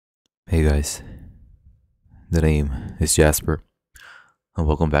Hey guys, the name is Jasper, and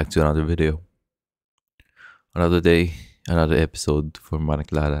welcome back to another video. Another day, another episode for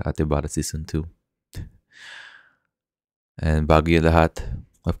Clara at Ibarra Season 2. And bago yung lahat,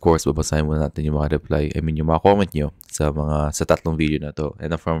 of course, babasahin muna natin yung mga reply, yung mga comment nyo sa tatlong video na to.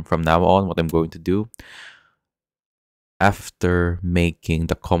 And from now on, what I'm going to do, after making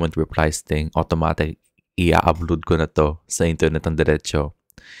the comment replies thing, automatic, i-upload ko na to sa internet ng diretso.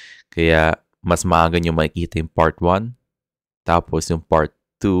 Kaya, mas maaga nyo makikita yung part 1, tapos yung part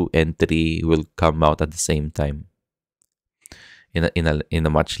 2 and 3 will come out at the same time in a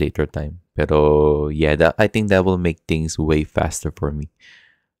much later time. Pero yeah, I think that will make things way faster for me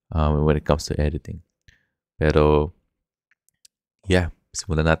when it comes to editing. Pero yeah,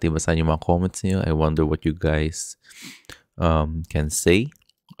 simulan natin basahin yung mga comments niyo. I wonder what you guys can say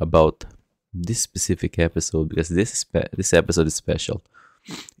about this specific episode, because this episode is special.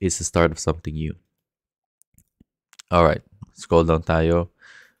 It's the start of something new. All right, scroll down tayo.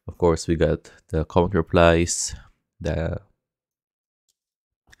 Of course, we got the comment replies, the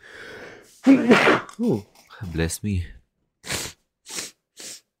Ooh, bless me,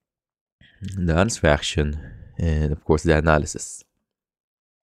 the answer action, and of course the analysis.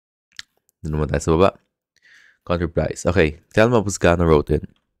 Doon naman tayo sa baba. Comment replies. Okay, Telma Buscano wrote in.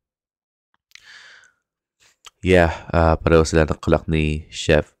 Yeah, pareho sila ng clock ni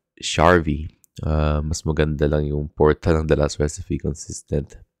Chef Sharvy. Mas maganda lang yung portal ng The Last Recipe,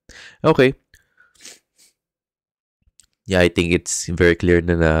 consistent. Okay. Yeah, I think it's very clear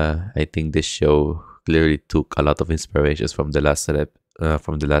na I think this show clearly took a lot of inspirations from the last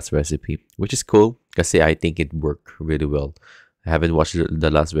recipe, which is cool because I think it worked really well. I haven't watched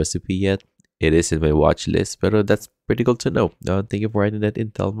the last recipe yet. It is in my watch list, but that's pretty cool to know. Thank you for writing that in,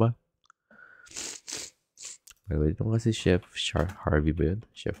 Telma. By the way, ito kasi Chef Harvey ba yun?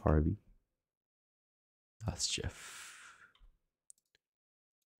 Chef Harvey. That's Chef.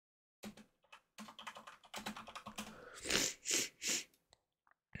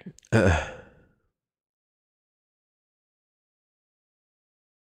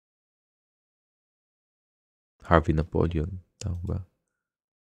 Harvey Napoleon. Tama ba?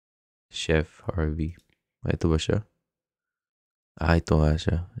 Chef Harvey. Ito ba siya? Ito nga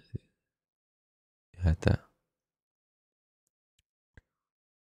siya. Yata.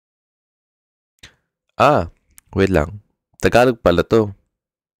 Wait lang. Tagalog pala to.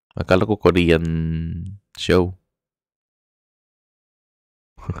 Akala ko Korean show.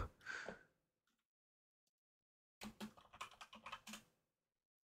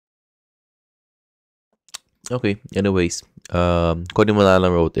 Okay, anyways. Kunin mo na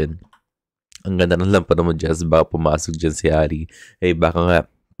lang wrote in. Ang ganda ng lampada mo, Jess. Baka pumasok dyan si Ali. Baka nga.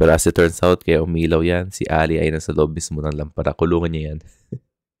 Pero as it turns out, kaya umilaw yan. Si Ali ay nasa loob mismo ng lampada. Kulungan niya yan.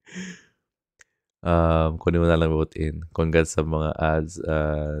 Kunin mo na lang wrote in. Congrats sa mga ads.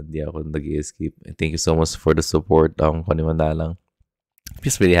 Di ako nag-escape. Thank you so much for the support. Kunin mo na lang. I'm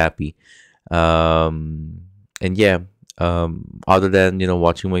just really happy. And yeah, other than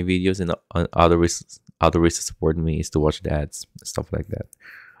watching my videos, and other ways to support me is to watch the ads, stuff like that.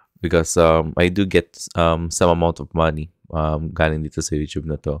 Because I do get some amount of money galing dito sa YouTube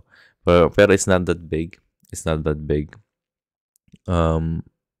na to. Pero it's not that big. It's not that big.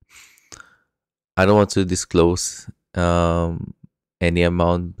 I don't want to disclose any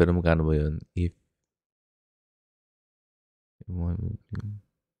amount, pero magkano ba yun? If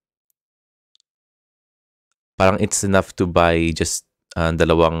parang it's enough to buy just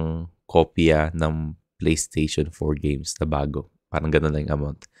dalawang kopya ng PlayStation 4 games na bago. Parang ganun lang yung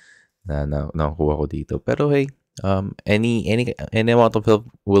amount na nakuha ko dito. Pero hey, any amount of help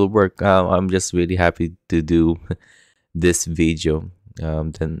will work. I'm just really happy to do this video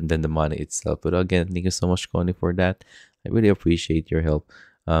than the money itself. But again, thank you so much, Connie, for that. I really appreciate your help.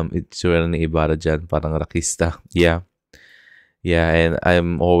 It's ni Ibarra dyan, parang rakista. Yeah, and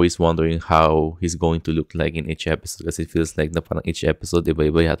I'm always wondering how he's going to look like in each episode, because it feels like na parang each episode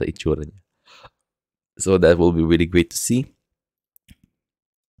iba-iba yata itsura niya. So that will be really great to see.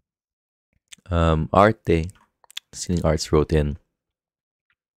 Arte, Stealing Arts wrote in.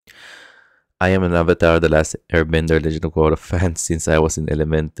 I am an Avatar: The Last Airbender Legend of Korra fan since I was in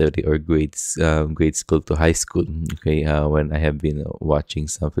elementary or grade school to high school. Okay, when I have been watching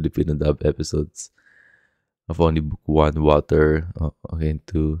some Filipino dub episodes of only book 1, Water, okay,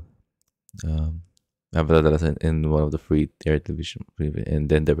 2, Avatar: The Last, in one of the free television,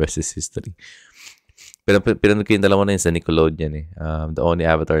 and then the rest is history. Pinanood ko yung dalawa na yun sa Nickelodeon eh. The only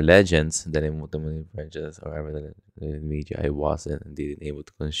Avatar Legends, then I moved to many franchises or Avatar media I wasn't and didn't able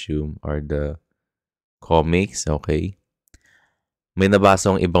to consume are the comics, okay? may nabasa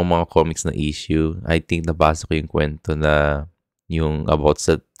akong ibang mga comics na issue. I think nabasa ko yung kwento na yung about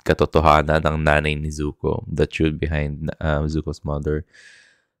sa katotohanan ng nanay ni Zuko, the truth behind Zuko's mother.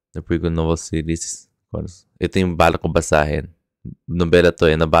 The prequel novel series. Ito yung balak ko basahin. Nobela to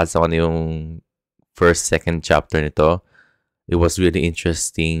eh. Nabasa ko na yung first, second chapter nito. It was really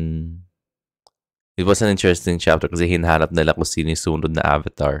interesting. It was an interesting chapter kasi hinahanap nila kung sino yung sunod na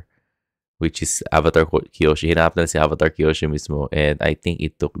avatar, which is Avatar Kyoshi. Hinahanap nila si Avatar Kyoshi mismo, and I think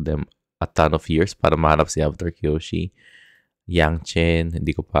it took them a ton of years para mahanap si Avatar Kyoshi. Yang Chen,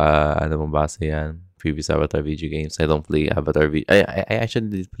 hindi ko pa mabasa yan. Previous Avatar video games. I don't play Avatar I actually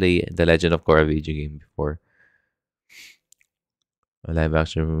did play The Legend of Korra video game before. A live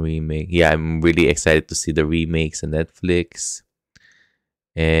action remake. Yeah, I'm really excited to see the remakes on Netflix.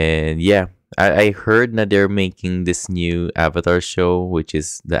 And yeah, I heard that they're making this new Avatar show, which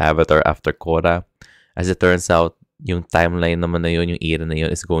is the Avatar after Korra. As it turns out, yung timeline naman na yun, yung era na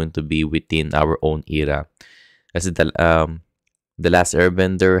yun, is going to be within our own era. Kasi the last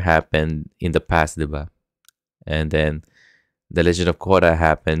Airbender happened in the past, diba? And then the Legend of Korra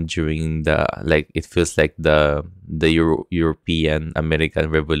happened during the, like, it feels like the European American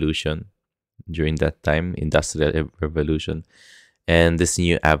Revolution during that time, Industrial Revolution. And this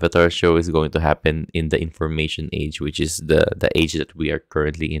new Avatar show is going to happen in the information age, which is the age that we are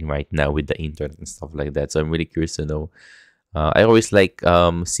currently in right now with the internet and stuff like that. So I'm really curious to know. I always like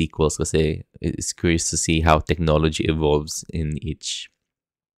sequels kasi it's curious to see how technology evolves in each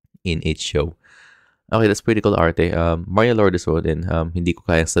show. Okay, that's pretty cool, Arte. Mario Lourdes wrote in, hindi ko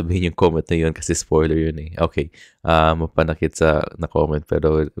kayang sabihin yung comment na yun kasi spoiler yun eh. Okay, mapanakit sa na-comment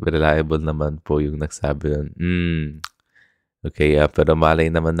pero reliable naman po yung nagsabi nun. Okay, pero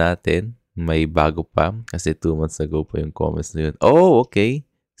malay naman natin, may bago pa kasi 2 months ago po yung comments na yun. Oh, okay.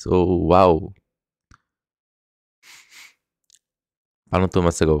 So, wow. Paano 2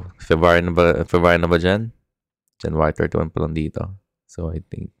 months ago? February na ba dyan? January 31 pa lang dito. So, I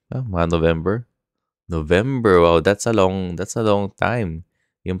think, mga November. Wow, that's a long time.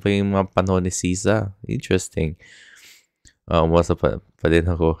 Yung pa yung mga panahon ni Sisa. Interesting. Umasa pa din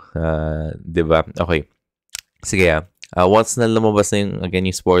ako. Diba? Okay. Sige once na lumabas na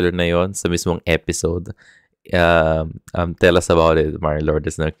yung spoiler na yon sa mismong episode, tell us about it, Mario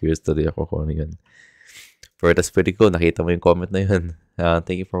Lourdes. Na curious today ako kung ano yun. Pero that's pretty cool. Nakita mo yung comment na yun.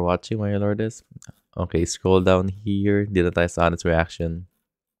 Thank you for watching, Mario Lourdes. Okay, scroll down here. Dito tayo sa honest reaction.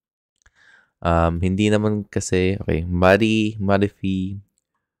 Hindi naman kasi, okay, Marifi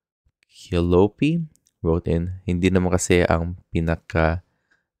Hilopi wrote in, hindi naman kasi ang pinaka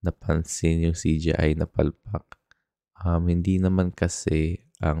napansin yung CGI na palpak. Hindi naman kasi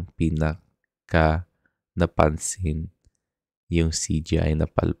ang pinaka napansin yung CGI na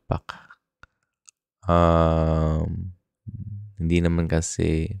palpak. Hindi naman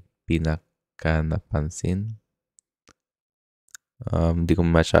kasi pinaka napansin. Hindi ko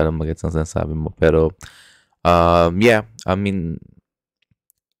masyadong magets ang sinasabi mo. Pero, yeah, I mean,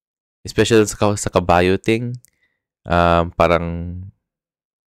 especially sa kabayo thing, parang,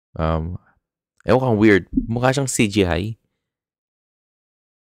 ewan kang weird. Mukha siyang CGI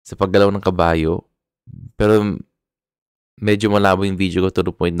sa paggalaw ng kabayo. Pero, medyo malabo yung video ko to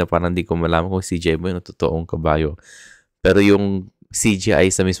the point na parang hindi ko malaman kung CGI mo yung totoong kabayo. Pero yung CGI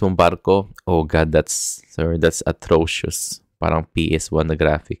sa mismong barko, oh God, that's atrocious. Parang PS1 na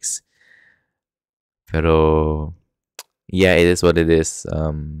graphics. Pero, yeah, it is what it is.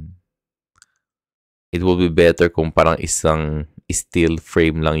 It will be better kung parang isang still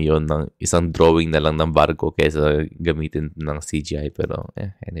frame lang yon, ng isang drawing na lang ng barko kaysa gamitin ng CGI. Pero,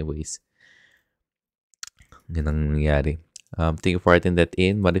 anyways. Yan ang nangyari. Thank you for writing that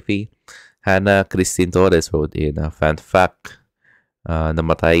in, Marifi. Hannah Christine Torres wrote in, fan fact,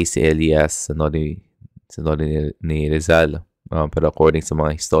 namatay si Elias sa noli ni Rizal. Pero according sa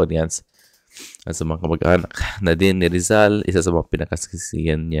mga historians at sa mga kamag-anak na din ni Rizal, isa sa mga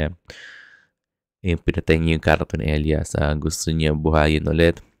pinakasisiyan niya yung pinatay niya yung karakter ni Elias. Gusto niya buhayin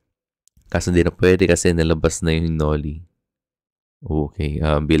ulit. Kaso hindi na pwede kasi nalabas na yung Noli. Okay.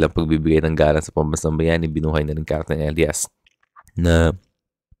 Bilang pagbibigay ng galang sa pambansang bayani, binuhay na rin karakter ni Elias na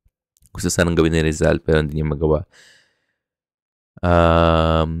gusto sanang gawin ni Rizal pero hindi niya magawa.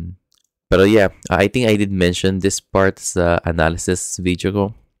 Pero yeah, I think I did mention this part sa analysis video ko.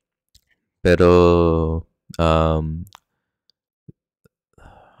 Pero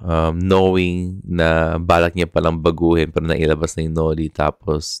knowing na balak niya palang baguhin pero nailabas na yung Noli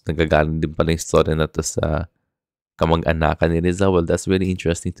tapos nagagaling din pala yung story na to sa kamag-anakan ni Rizal. Well, that's really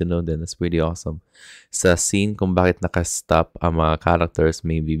interesting to know then. That's pretty awesome. Sa scene kung bakit nakastop ang mga characters,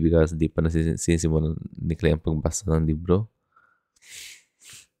 maybe because di pa nasisimulan ni Clay ang pagbasa ng libro.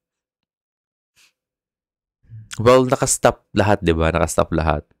 Well, nakastop lahat, 'di ba? Nakastop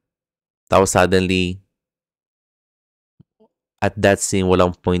lahat. Tapos suddenly, at that scene,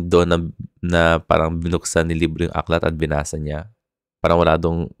 walang point doon na parang binuksan ni libro yung aklat at binasa niya. Parang wala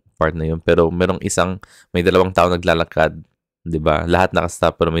dong part na yun. Pero may dalawang tao naglalakad, 'di ba? Lahat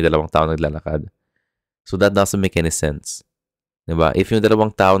nakastop pero may dalawang tao naglalakad. So that doesn't make any sense. 'Di ba? If yung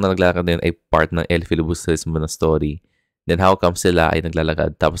dalawang tao na naglalakad na yun ay part ng El Filibusterismo na story, then how come sila ay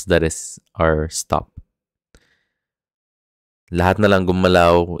naglalakad tapos the rest are stop? Lahat na lang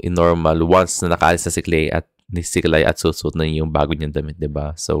gumalaw in normal once na nakaalis na si Clay at susuot na yung bago niyang damit, 'di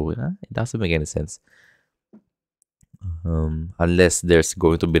ba? So, it doesn't make any sense. Unless there's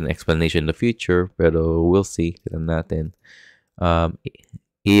going to be an explanation in the future, pero we'll see. Tignan natin.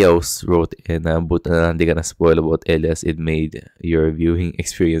 EOS wrote in, but hindi ka na spoil about Elias. It made your viewing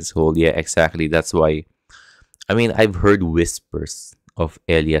experience whole. Yeah, exactly. That's why, I mean, I've heard whispers of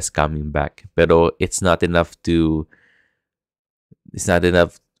Elias coming back, pero it's not enough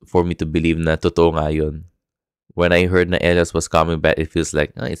for me to believe na totoo nga yun. When I heard na Elias was coming back, it feels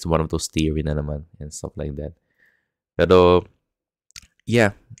like, it's one of those theory na naman and stuff like that. Pero,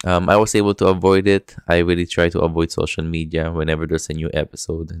 yeah, I was able to avoid it. I really try to avoid social media whenever there's a new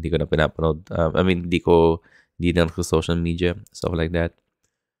episode. Hindi ko na pinapanood. Hindi na ko social media, stuff like that.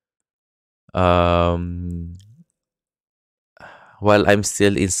 While I'm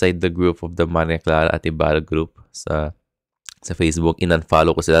still inside the group of the Clara at Ibarra group sa Facebook,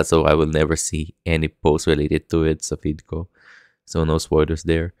 in-unfollow ko sila so I will never see any posts related to it sa feed ko. So, no spoilers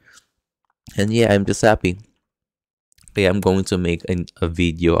there. And yeah, I'm just happy. Okay, I'm going to make a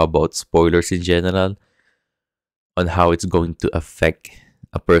video about spoilers in general on how it's going to affect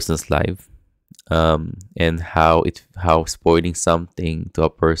a person's life, and how spoiling something to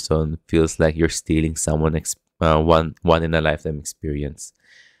a person feels like you're stealing someone one in a lifetime experience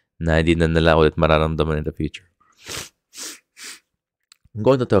na hindi na nila ulit mararamdaman in the future. I'm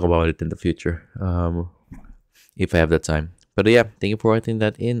going to talk about it in the future, if I have the time. But yeah, thank you for writing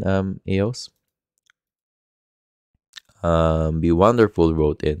that in, EOS. Be Wonderful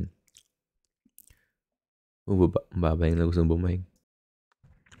wrote in. Babayang na gustong bumay.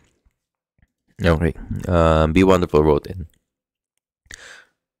 Okay. Be Wonderful wrote in.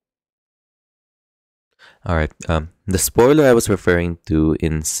 Alright. The spoiler I was referring to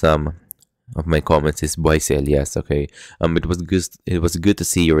in some of my comments is boy si Elias, okay? It was good to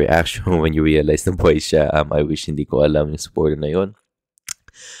see your reaction when you realized na boy siya. I wish hindi ko alam yung spoiler na yun.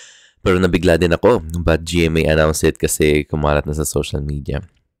 Pero nabigla din ako, but GMA announced it kasi kumalat na sa social media.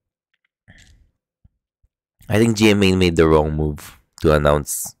 I think GMA made the wrong move to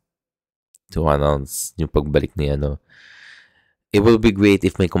announce yung pagbalik ni ano. It will be great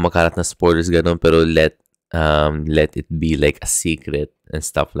if may kumakalat na spoilers ganun, pero let it be like a secret and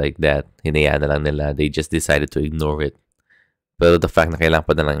stuff like that. Hinayaan na lang nila. They just decided to ignore it. Pero the fact na kailangan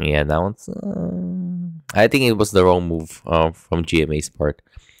pa na lang i-announce, I think it was the wrong move from GMA's part.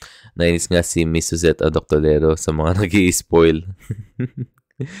 Nainis nga si Miss Suzette Doctorero sa mga nag-i-spoil.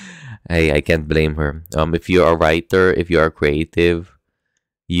 I can't blame her. If you're a writer, if you are creative,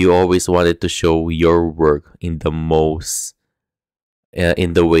 you always wanted to show your work in the most,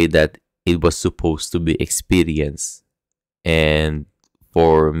 in the way that it was supposed to be experienced. And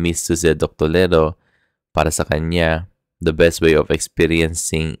for Miss Suzette Doctorero, para sa kanya, the best way of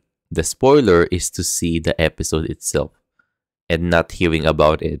experiencing the spoiler is to see the episode itself and not hearing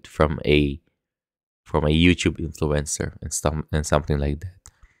about it from a YouTube influencer and something like that.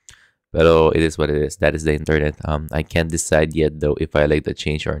 Pero it is what it is. That is the internet. I can't decide yet though if I like the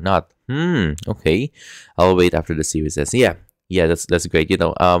change or not. Okay. I'll wait after the series ends. Yeah, that's great.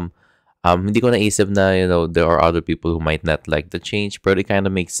 Hindi ko naisip na, there are other people who might not like the change, but it kind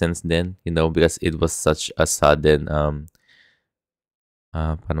of makes sense then, because it was such a sudden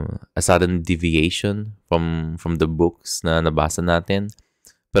deviation from the books na nabasa natin.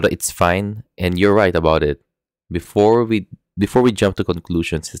 Pero it's fine, and you're right about it. Before we jump to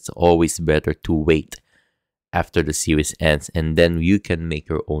conclusions, it's always better to wait after the series ends, and then you can make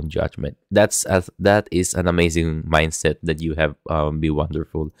your own judgment. That is an amazing mindset that you have. Be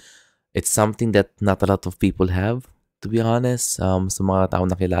Wonderful. It's something that not a lot of people have, to be honest. Sa mga tao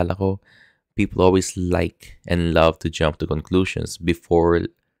na kilala ko, people always like and love to jump to conclusions before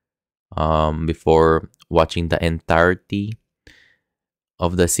watching the entirety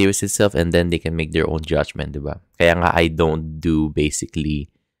of the series itself, and then they can make their own judgment, diba? Kaya nga I don't do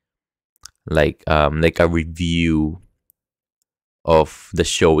basically like a review of the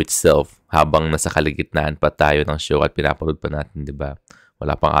show itself habang nasa kaligitnaan pa tayo ng show at pinapanood pa natin, diba?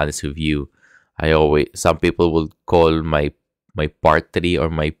 Wala pang honest review. Some people will call my my part 3 or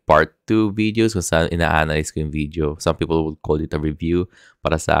my part 2 videos kung saan ina-analyze ko yung video. Some people would call it a review.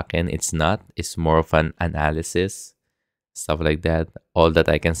 Para sa akin, it's not. It's more of an analysis, stuff like that. All that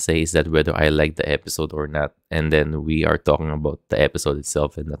I can say is that whether I like the episode or not. And then we are talking about the episode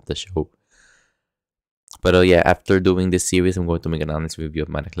itself and not the show. But yeah, after doing this series, I'm going to make an honest review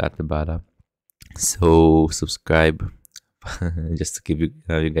of Clara Ibarra. So subscribe just to keep you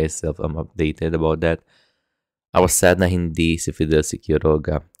guys updated about that. I was sad na hindi si Fidel si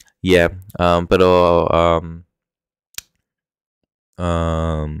Quiroga. Yeah, pero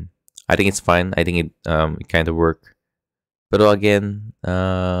I think it's fine. I think it kind of worked. Pero again,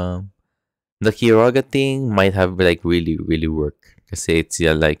 the Quiroga thing might have like really worked. Kasi it's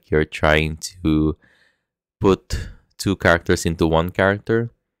like you're trying to put two characters into one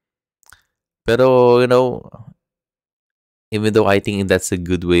character. Pero, you know, even though I think that's a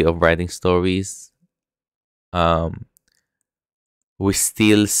good way of writing stories, we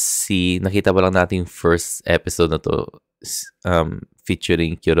still see, nakita pa lang natin yung first episode na to,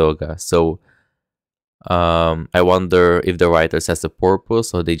 featuring Quiroga. So, I wonder if the writers has a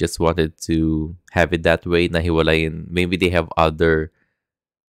purpose or they just wanted to have it that way, nahiwalayin. Maybe they have other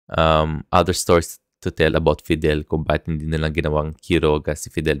stories to tell about Fidel kung bakit hindi nilang ginawang Quiroga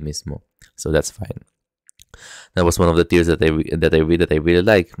si Fidel mismo. So that's fine. That was one of the tiers that I really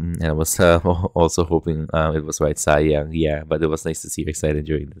like, and I was also hoping it was right. Sayang, yeah, but it was nice to see you excited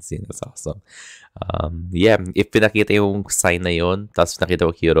during the scene. That's awesome. Yeah, if pinakita yung sign na yon, tapos nakita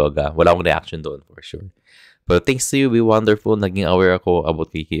ko Quiroga, wala akong reaction doon for sure. But thanks to you, be wonderful. Naging aware ako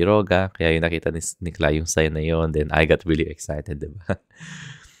about kay Quiroga, kaya yung nakita ni Clara yung sign na yon, then I got really excited, diba?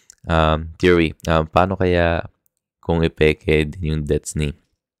 Theory, paano kaya kung ipeke din yung deaths ni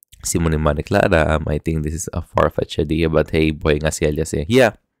Simon and Clara? I think this is a far-fetched idea, but hey, boy nga si Elias eh.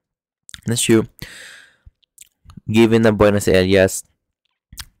 Yeah, that's true. Given na boy na si Elias,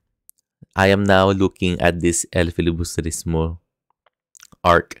 I am now looking at this El Filibusterismo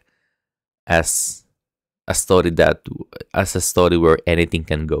arc as a story where anything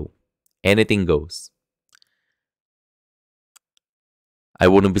can go. Anything goes. I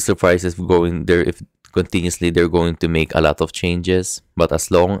wouldn't be surprised if continuously they're going to make a lot of changes, but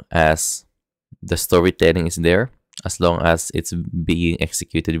as long as the storytelling is there, as long as it's being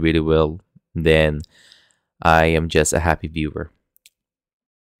executed really well, then I am just a happy viewer.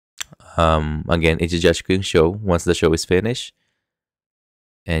 Again, it's a Judge King show once the show is finished.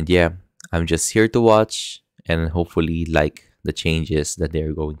 And yeah, I'm just here to watch and hopefully like the changes that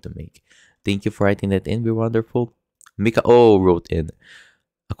they're going to make. Thank you for writing that in. We're wonderful. Mika wrote in,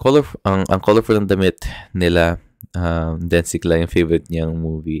 ang colorful ng damit nila, then si Clara yung favorite niyang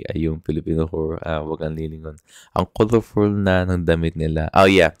movie ay yung Filipino horror, wag ang lilingon. Ang colorful na ng damit nila. Oh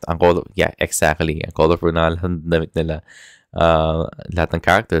yeah, exactly. Ang colorful na ng damit nila. Lahat ng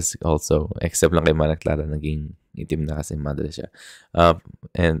characters also, except lang kay Clara, naging itim na kasi madre siya.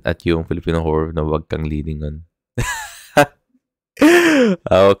 And at yung Filipino horror na wag kang lilingon.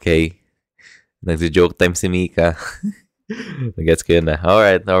 Okay. Nagsi-joke time si Mika. Nagets ko yun na.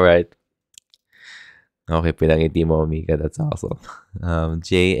 Alright. Okay, pinangiti mo, Mika. That's awesome.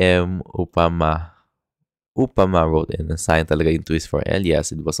 JM Upama wrote in, sayang talaga yung twist for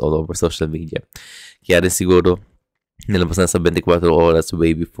Elias. It was all over social media. Kaya rin siguro, nilabas na sa 24 oras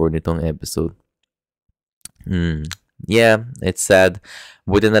way before nitong episode. Yeah, it's sad.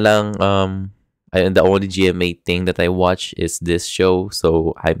 Buti na lang, the only GMA thing that I watch is this show,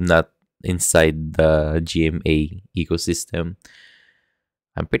 so I'm not inside the GMA ecosystem.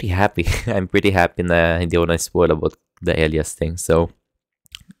 I'm pretty happy. I'm pretty happy na hindi ako na-spoil about the Elias thing. So,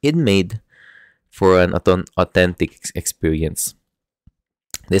 it made for an authentic experience.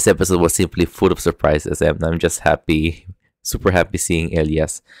 This episode was simply full of surprises, and I'm just happy, super happy seeing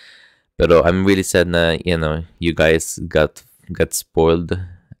Elias. Pero I'm really sad na, you guys got spoiled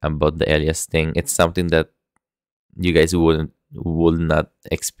about the Elias thing. It's something that you guys will not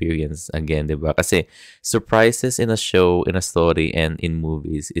experience again, diba? Kasi surprises in a show, in a story, and in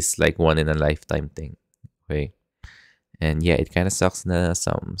movies is like one in a lifetime thing. Okay? And yeah, it kind of sucks na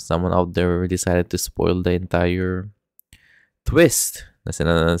someone out there decided to spoil the entire twist na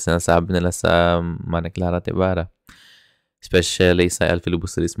sinasabi nila sa Clara Ibarra. Especially sa El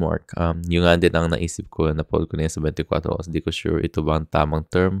Filibusterismo arc. Yung nga din ang naisip ko, na-poll ko na sa 24 hours. Di ko sure ito ba ang tamang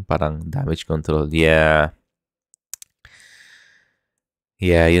term? Parang damage control. Yeah,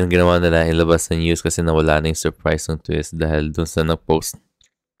 yun ginawa nila, ilabas sa news kasi nawala na yung surprise ng twist dahil dun sa nag-post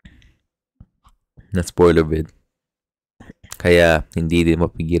na spoiler vid. Kaya hindi din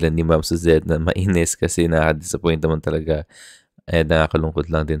mapigilan ni Ma'am Suzette na mainis kasi nakaka-disappoint naman talaga. And nakakalungkot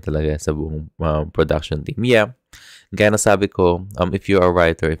lang din talaga sa buong production team. Yeah, Gaya na sabi ko, if you're a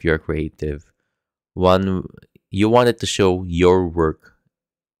writer, if you're creative, one, you wanted to show your work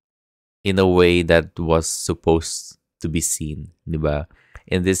in a way that was supposed to be seen, di ba?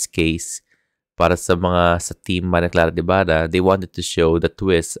 In this case, para sa mga sa team Clara Ibarra, they wanted to show the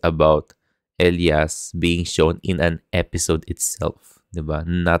twist about Elias being shown in an episode itself, di ba?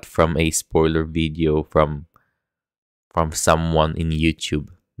 Not from a spoiler video from someone in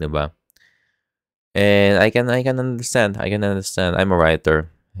YouTube, di ba? And I can understand. I can understand. I'm a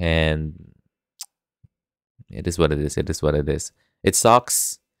writer, and it is what it is. It is what it is. It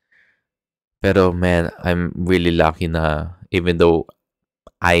sucks, pero man, I'm really lucky na even though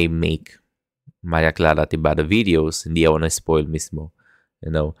I make Clara Ibarra videos, hindi ako na-spoil mismo.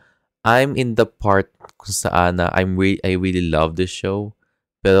 You know, I'm in the part kung saan na I really love this show,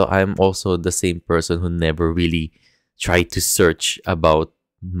 pero I'm also the same person who never really tried to search about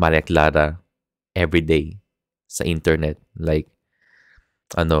Clara every day sa internet. Like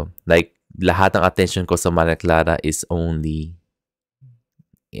lahat ng attention ko sa Clara is only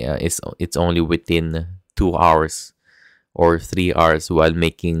it's only within 2 hours or 3 hours while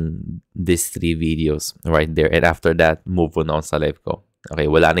making these 3 videos right there. And after that, move on sa life ko.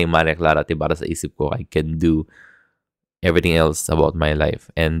 Okay, wala na yung Clara Ibarra sa isip ko. I can do everything else about my life.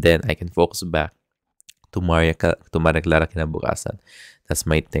 And then I can focus back to Clara kinabukasan. That's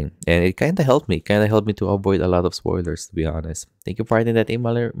my thing. And it kind of helped me. Kind of helped me to avoid a lot of spoilers, to be honest. Thank you for writing that in,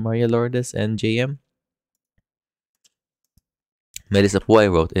 Maria Lourdes and JM. Melissa Puay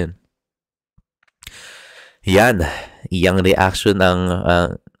wrote in. Yan. Yang reaction ang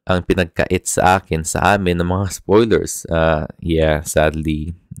pinagkait sa amin ng mga spoilers. Yeah,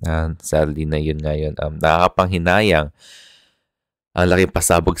 sadly na yun ngayon. Nakakapanghinayang. Ang laking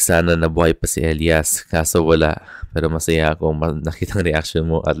pasabog sana na buhay pa si Elias. Kaso wala. Pero masaya ako nakita ang reaction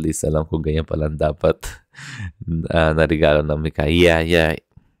mo. At least alam ko ganyan palang dapat na regalo ng Mika. Yeah.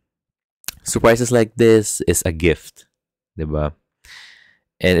 Surprises like this is a gift. Diba?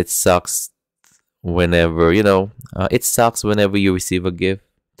 And it sucks whenever, it sucks whenever you receive a gift.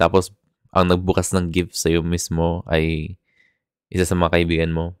 Tapos, ang nagbukas ng gift sa'yo mismo ay isa sa mga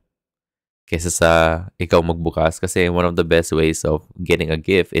kaibigan mo. Kesa sa ikaw magbukas. Kasi one of the best ways of getting a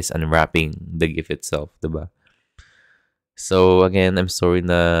gift is unwrapping the gift itself, diba? So, again, I'm sorry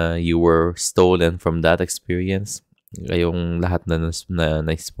na you were stolen from that experience. Kayong lahat na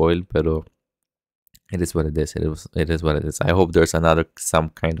spoil, pero it is what it is. It is what it is. I hope there's some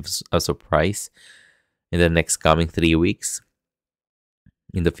kind of a surprise in the next coming 3 weeks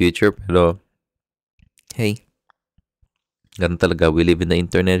in the future. Pero, hey, ganun talaga. We live in the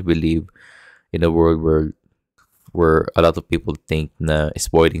internet. We live in a world where a lot of people think na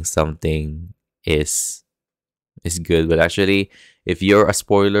spoiling something is good. But actually, if you're a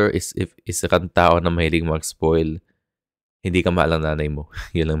spoiler, if isa kang tao na mahilig mag-spoil, hindi ka mahal ng nanay mo.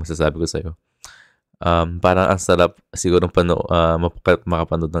 Yun lang masasabi ko sa'yo. Parang ang sarap siguro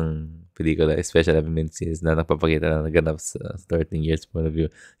makapanood ng pelikula, especially miniseries na nagpapakita na naganap sa 13 years point of view.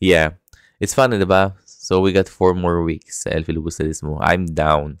 Yeah, it's fun, diba? So we got 4 more weeks sa El Filibusterismo. I'm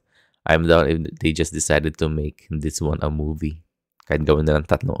down if they just decided to make this one a movie. Kahit gawin na lang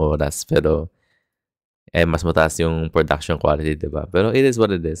 3 oras. Pero, mas mataas yung production quality, diba? Pero it is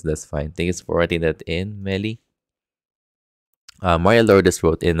what it is. That's fine. Thank you for writing that in, Melly. Maria Lourdes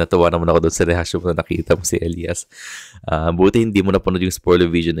wrote in, natuwa naman ako doon sa reaction mo na nakita mo si Elias. Buti hindi mo napanood yung spoiler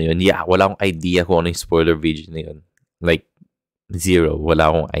video na yun. Yeah, wala akong idea kung ano yung spoiler video na yun. Like, 0. Wala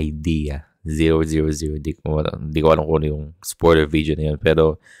akong idea. 0. Hindi ko alam kung ano yung spoiler video na yun.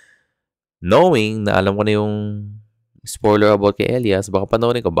 Pero, knowing na alam ko na yung spoiler about kay Elias, baka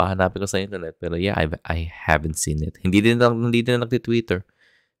panoorin ko, baka hanapin ko sa internet. Pero yeah, I haven't seen it. Hindi din na nagti-Twitter.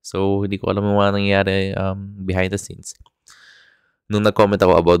 So, hindi ko alam yung mga nangyayari behind the scenes. Nung nag-comment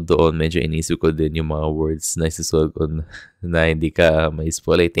ako about doon, medyo inisip ko din yung mga words na isusulat ko na hindi ka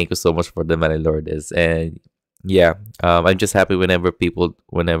ma-spoil. Thank you so much for the Maria Lourdes. And yeah, I'm just happy whenever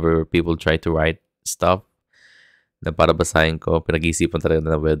people try to write stuff na para basahin ko, pinag-iisipan talaga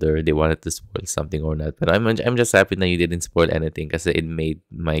na whether they wanted to spoil something or not. Pero I'm just happy na you didn't spoil anything kasi it made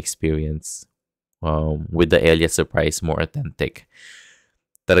my experience with the Elias surprise more authentic.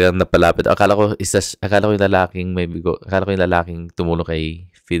 Talagang napalapit. Akala ko yung lalaking tumulong kay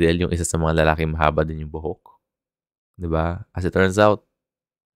Fidel, yung isa sa mga lalaking mahaba din yung buhok. Diba? As it turns out,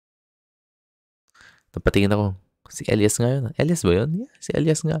 napatingin ako, si Elias nga yun. Elias ba yun? Yeah, si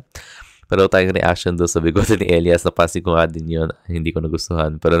Elias nga. Pero tayong reaction doon sa bigote ni Elias, napansin ko nga din yun. Hindi ko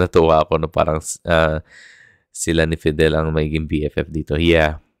nagustuhan. Pero natuwa ako na parang sila ni Fidel ang magiging BFF dito.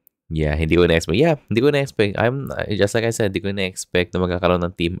 Yeah, hindi ko na-expect. Yeah, hindi ko na-expect. Just like I said, hindi ko na-expect na magkakaroon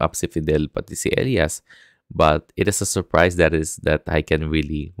ng team up si Fidel pati si Elias. but it is a surprise that I can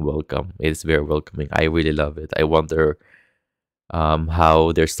really welcome. It is very welcoming. I really love it. I wonder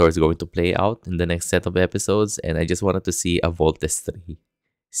how their story is going to play out in the next set of episodes, and I just wanted to see a Voltes 3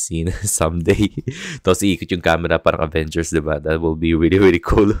 scene someday. Tapos iikot yung camera parang Avengers, diba? That will be really, really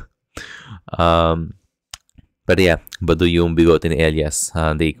cool. Um, but yeah, bado yung bigote ni Elias.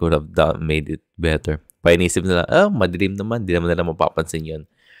 They could have made it better. Painisip nila, madilim naman. Di naman nila mapapansin yun.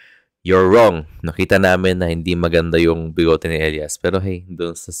 You're wrong. Nakita namin na hindi maganda yung bigote ni Elias. Pero hey,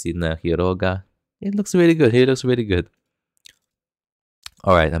 doon sa scene na Hiroga, it looks really good. He looks really good.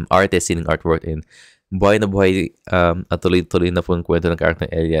 Alright, artist in artwork in buhay na buhay at tuloy-tuloy na po ang kwento ng karakter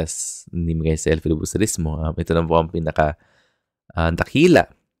ng Elias ni Miguel Selfie Busarismo. Ito na po ang pinaka dakila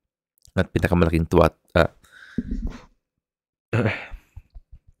at pinakamalaking tuwat.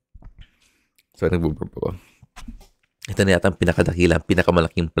 So, nagbuburp ako. Ito na yata ang pinakadakila,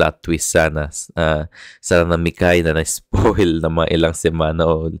 pinakamalaking plot twist sana. Sana na Mikay na na-spoil na mga ilang semana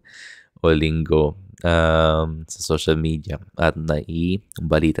o linggo sa social media at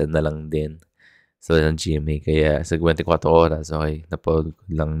naibalitan na lang din sa GMA. Kaya sa 24 oras, okay, napanood ko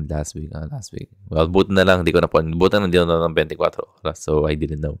lang last week. Well, buti na lang, di ko napanood. Buti na lang, di ko na ng 24 oras. So, I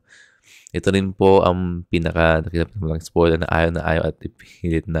didn't know. Ito rin po ang pinaka-dakilang spoiler na ayaw at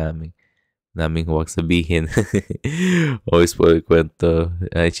ipilit naming huwag sabihin. Always po kwento.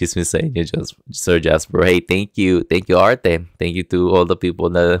 Chismis sa inyo, Sir Jasper. Hey, thank you. Thank you, Arte. Thank you to all the people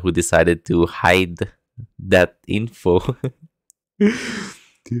who decided to hide that info.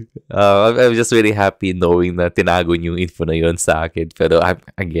 I'm just really happy knowing na tinago yung info na yun sa akin. Pero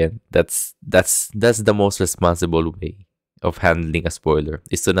again, that's the most responsible way of handling a spoiler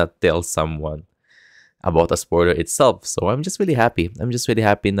is to not tell someone about a spoiler itself. So I'm just really happy.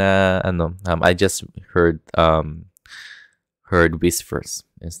 Na I just heard whispers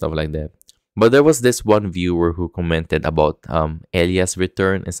and stuff like that. But there was this one viewer who commented about Elias'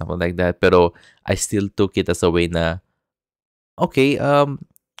 return and something like that. Pero I still took it as a way na okay,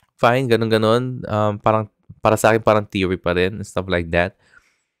 fine, ganun. Parang para sa akin parang theory pa rin and stuff like that.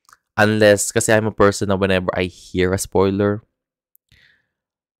 Unless kasi I'm a person na whenever I hear a spoiler,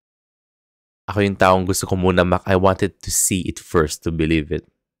 ako yung taong gusto ko muna I wanted to see it first to believe it.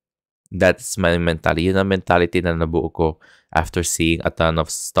 That's my mentality. Yun ang mentality na nabuo ko after seeing a ton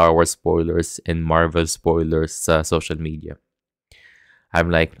of Star Wars spoilers and Marvel spoilers sa social media. I'm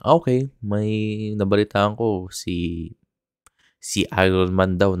like, okay, may nabalitaan ko si Iron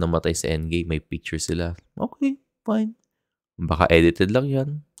Man daw namatay sa Endgame. May picture sila. Okay, fine. Baka edited lang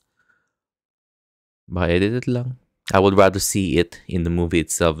yan. I would rather see it in the movie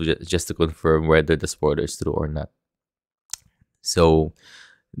itself just to confirm whether the spoiler is true or not. So,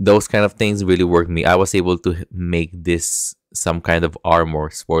 those kind of things really worked me. I was able to make this some kind of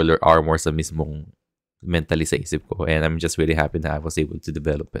spoiler armor sa mismong mentally sa isip ko. And I'm just really happy that I was able to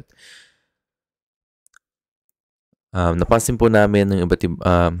develop it. Napansin po namin ng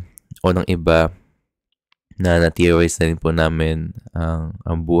ng iba na na-theorize na rin po namin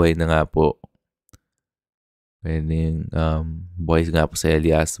ang buhay na nga po. Pwedeng buhay nga po sa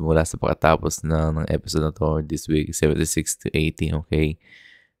Elias mula sa pagkatapos ng episode na to this week, 76 to 80, okay?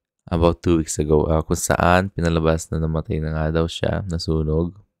 About 2 weeks ago, kung saan pinalabas na namatay na nga daw siya,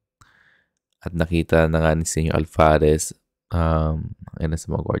 nasunog. At nakita na nga ni Senyor Alvarez sa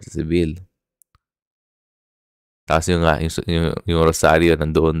mga Guardia Civil. Tapos yung Rosario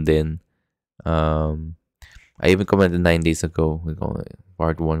nandoon din. I even commented 9 days ago,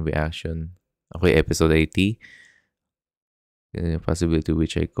 part 1 reaction. Okay, episode 80. Possibility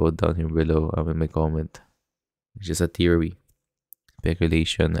which I code down here below in my comment. It's just a theory.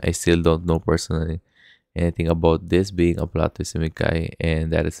 Speculation. I still don't know personally anything about this being a plot twist in Mikay,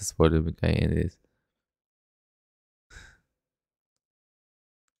 and that is a spoiler Mikay, and it is.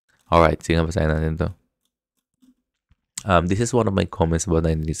 Alright, sige nga basahin natin to. This is one of my comments about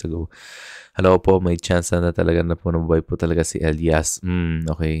 9 days ago. Hello po, may chance na talaga na po nabuhay po talaga si Elias.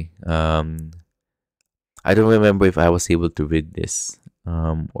 Okay. I don't remember if I was able to read this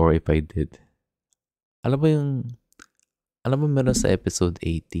or if I did. Alam mo meron sa episode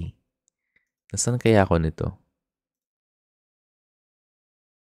 80. Nasaan kaya ako nito?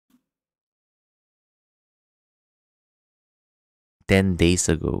 "10 days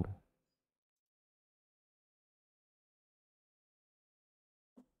ago."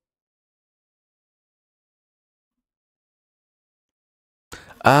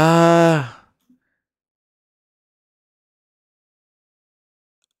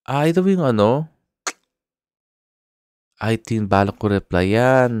 Ito ba yung ito yung balak ko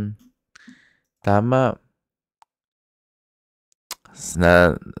replyan. Tama.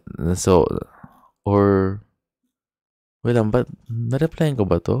 So, Or, wait lang, ba't na-replyan ko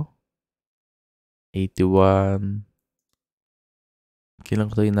ba to? 81. Kailan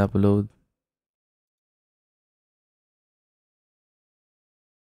ko to in-upload?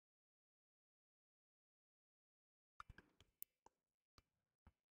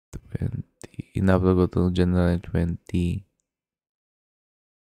 In-upload ko to January 20.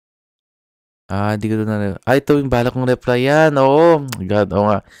 Di ko na. Ito yung bala kong replyan. Oo. God, oo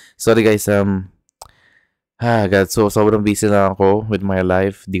nga. Sorry guys, God, so sobrang busy lang ako with my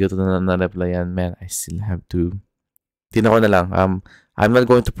life. Di ko to na-replyan. Man, I still have to. Tingnan ko na lang. I'm not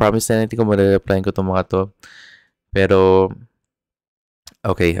going to promise anything kung ma-replyan ko itong mga to. Pero,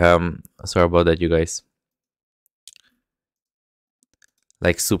 okay, sorry about that, you guys.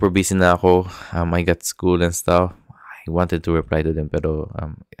 Like, super busy na ako. I got school and stuff. I wanted to reply to them, pero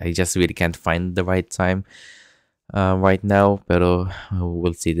I just really can't find the right time right now. Pero,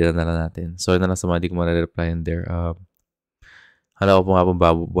 we'll see. Dila na lang natin. Sorry na lang sa mga di ko ma-replyan there. Hala ko po nga po,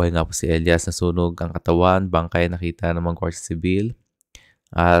 babuhay nga po si Elias. Nasunog ang katawan, bangkay nakita ng mga Guardia Civil.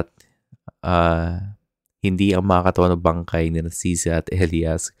 At hindi ang mga katawan ng bangkay ni Sisa at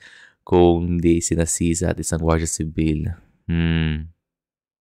Elias kung hindi sina Sisa at isang Guardia Civil.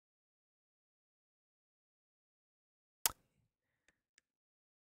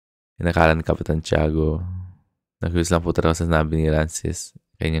 Inakalan ni Kapitan Tiago. Nag-use lang po talaga sa sinabi ni Rancis.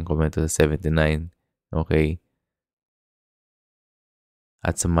 Kanyang komento sa 79. Okay.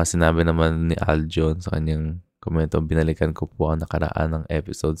 At sa mga sinabi naman ni Aljon sa kanyang komento, binalikan ko po ang nakaraan ng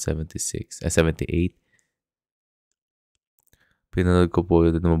episode 78. Pinanood ko po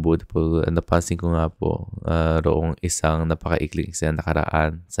ito na mabuti po. Napansin ko nga po roong isang napakaikling eksena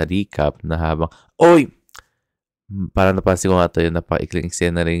nakaraan sa recap na habang... Oy! Parang napansin ko nga ito, yung napakaikling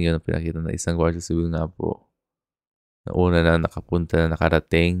eksena rin yun na pinakita ng isang Guardia Civil nga po. Na una na nakapunta na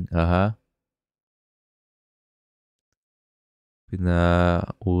nakarating.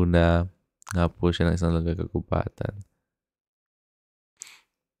 Pinauna nga po siya ng isang kagubatan.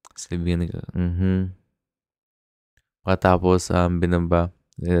 Sabihin Pagkatapos, binamba.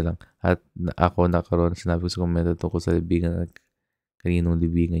 Lang. At ako nakaroon, sinabi ko sa komento tungkol sa libingan at kaninong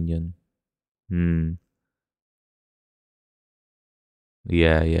libingan yun.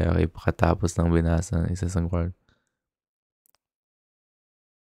 Yeah. Okay. Pagkatapos ng binasa ng isa sa kwarto.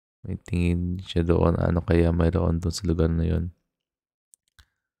 May tingin siya doon. Ano kaya mayroon doon sa lugar na yun?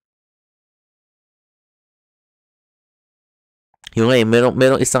 Yung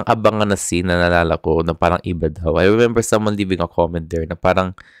merong isang abangan na scene na nalala ko na parang iba daw. I remember someone leaving a comment there na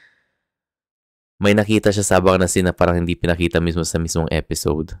parang may nakita siya sa abangan na scene na parang hindi pinakita mismo sa mismong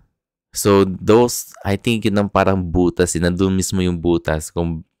episode. So, those, I think yun ang parang butas. Nandun mismo yung butas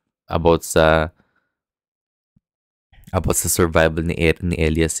kung about sa survival ni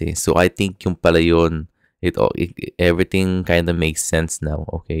Elias eh. So, I think yung pala yun, everything kind of makes sense now,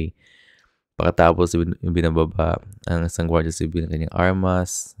 okay? Pagkatapos, binababa ang isang Guardia Civil ng kanyang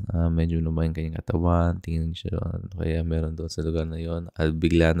armas, medyo lumang kanyang katawan, tingin siya, kaya meron doon sa lugar na yon. At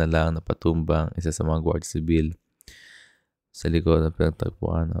bigla na lang napatumbang isa sa mga Guardia Civil sa likod ng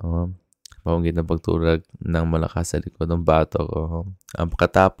pinagtagpuan. Paunggit na pagturag ng malakas sa likod ng batok. Ang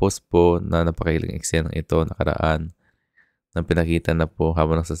pagkatapos po na napakailang eksena ito nakaraan, na pinakita na po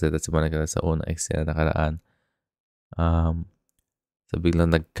habang nagsasalita si Manakala sa unang eksena nakaraan, sa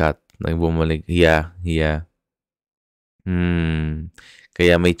biglang nag-cut, nagbumalik. Yeah.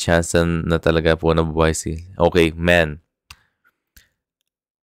 Kaya may chance na talaga po nabubuhay si... Okay, man.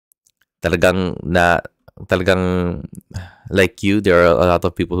 Talagang like you, there are a lot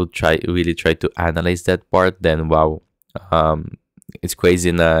of people who really try to analyze that part. Then wow, it's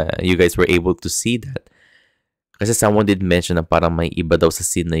crazy na you guys were able to see that. Kasi someone did mention na parang may iba daw sa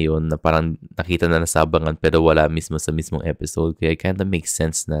scene na yun na parang nakita na nasabangan pero wala mismo sa mismong episode. Kaya kind of makes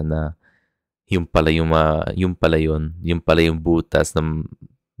sense na yung pala yung butas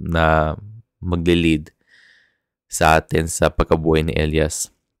na magle-lead sa atin sa pagkabuhay ni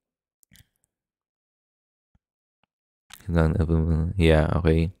Elias. Yeah,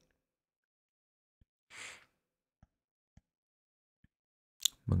 okay.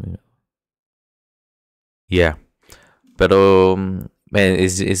 Yeah. Pero man,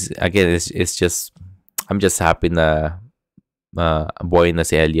 it's just I'm just happy na buhay na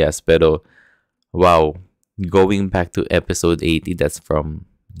si Elias. Pero wow, going back to episode 80, that's from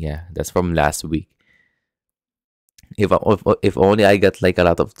last week. If only I got like a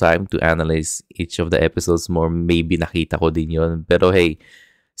lot of time to analyze each of the episodes more, maybe nakita ko din yun. Pero hey,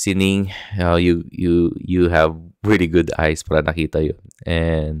 Sining, you have really good eyes para nakita yun.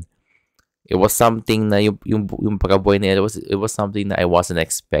 And it was something na yung pagkabuhay niya, it was something that I wasn't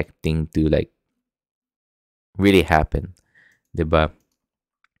expecting to like really happened, 'di ba?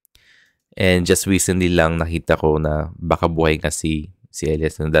 And just recently lang nakita ko na baka buhay nga si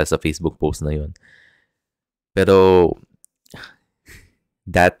Elias na dahil sa Facebook post na yun. Pero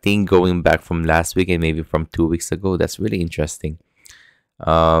that thing going back from last week and maybe from 2 weeks ago, that's really interesting.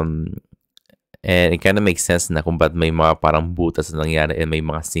 Um, and it kind of makes sense na kung ba't may mga parang butas na nangyari and may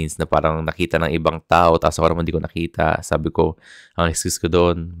mga scenes na parang nakita ng ibang tao tapos ako naman hindi ko nakita. Sabi ko, ang excuse ko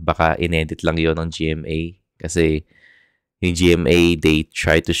doon, baka inedit lang yon ng GMA. Kasi yung GMA, they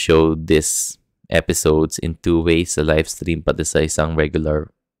try to show this episodes in two ways, sa live stream pati sa isang regular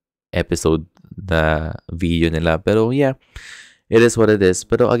episode na video nila. Pero yeah, it is what it is.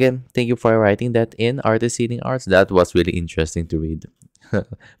 Pero again, thank you for writing that in Artist Seeding Arts. That was really interesting to read.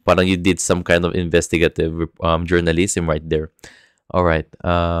 Parang you did some kind of investigative journalism right there. All right.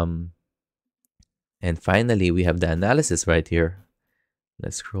 And finally, we have the analysis right here.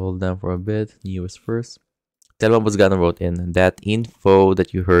 Let's scroll down for a bit. Newest first. Telma Busgana wrote in that info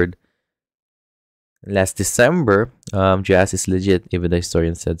that you heard last December, jazz is legit, even the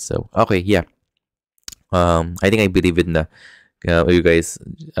historian said so. Okay, yeah. I think I believe it na. You guys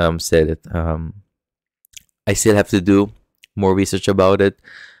said it. I still have to do more research about it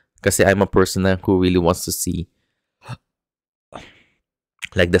kasi I'm a person who really wants to see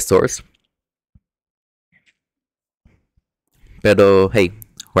like the source. Pero hey,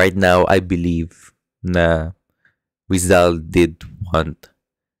 right now I believe na Rizal did want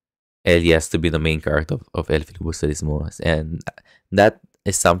Elias to be the main character of El Filibusterismo, and that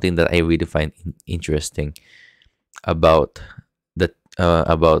is something that I really find interesting about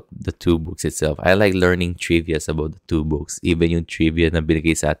the two books itself. I like learning trivias about the two books. Even yung trivia na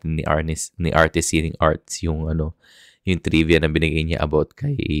binigay sa atin ni Artist Seeing Arts, yung yung trivia na binigay niya about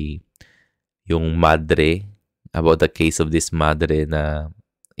kay yung madre, about the case of this madre na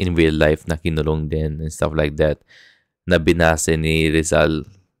in real life na kinulong din and stuff like that, na binase ni Rizal,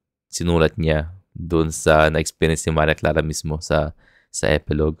 sinulat niya doon sa na-experience ni Maria Clara mismo sa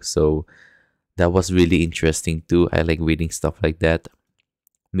epilogue. So that was really interesting too. I like reading stuff like that.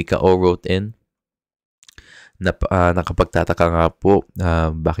 Mika O wrote in na nakapagtataka nga po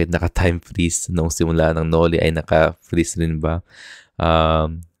bakit naka-time freeze noong simula ng Noli ay naka-freeze rin ba?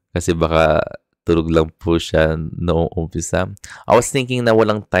 Kasi baka tulog lang po siya noong umpisa. I was thinking na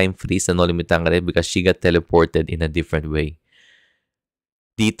walang time freeze sa Noli Me Tangere because she got teleported in a different way.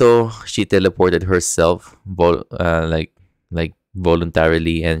 Dito, she teleported herself like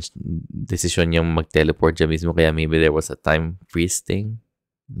voluntarily and decision niyang mag-teleport siya mismo, kaya maybe there was a time freeze thing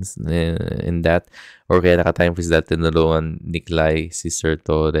in that, or kaya naka-time freeze that tinulungan ni Clay si Sir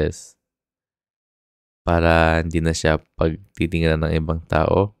Torres para hindi na siya pagtitingnan ng ibang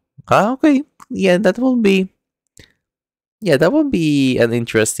tao. Okay. Yeah, that will be an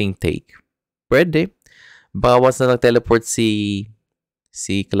interesting take. Pwede. Baka once na nag-teleport si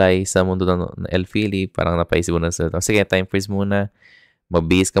Clay sa mundo ng El Fili, parang napaisip mo na sa, sige, time freeze muna.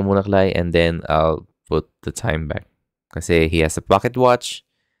 Mag-base ka muna, Clay, and then I'll put the time back. Kasi he has a pocket watch.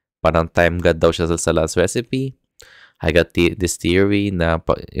 Parang time god daw siya sa last recipe. I got this theory na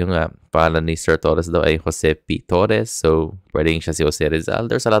yung pangalan ni Sir Torres daw ay Jose P. Torres. So, pwedeng siya si Jose Rizal.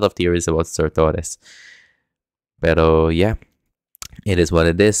 There's a lot of theories about Sir Torres. Pero, yeah. It is what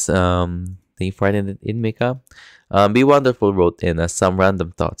it is. Thank you for writing it in, Mika. Be Wonderful wrote in some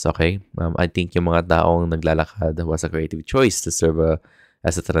random thoughts, okay? I think yung mga taong naglalakad was a creative choice to serve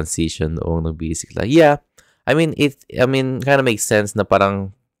as a transition noong nag-basic. Yeah. I mean, kind of makes sense na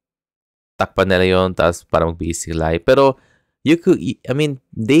parang takpan nila yun, tapos parang mag-basic life. Pero, they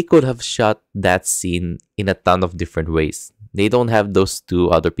could have shot that scene in a ton of different ways. They don't have those two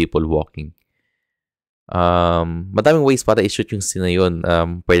other people walking. Madaming ways para i-shoot yung scene na yun.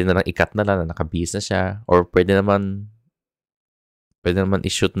 Pwede na lang i-cut na lang na nakabihis na siya, or pwede naman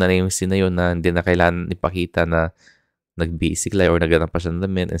i-shoot na lang yung scene na yun na hindi na kailangan ipakita na nag-basic life or naganap pa siya ng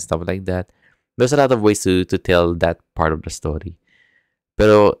damit and stuff like that. There's a lot of ways to tell that part of the story.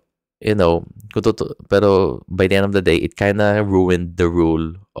 Pero, pero by the end of the day, it kind of ruined the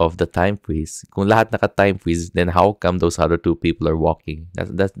rule of the time freeze. Kung lahat naka-time freeze, then how come those other two people are walking?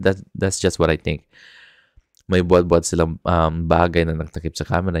 That's just what I think. May buwad-buwad silang bagay na nagtakip sa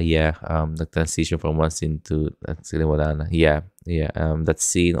camera. Yeah, nag-transition from one scene to sila wala na. Yeah. That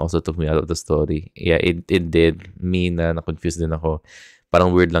scene also took me out of the story. Yeah, it did. Me na-confused din ako.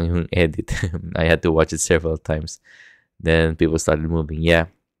 Parang weird lang yung edit. I had to watch it several times. Then people started moving. Yeah.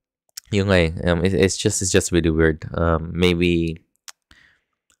 Yung it's just really weird. Maybe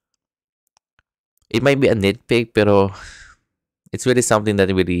it might be a nitpick, pero it's really something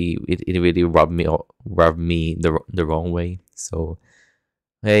that it really rubbed me the wrong way. So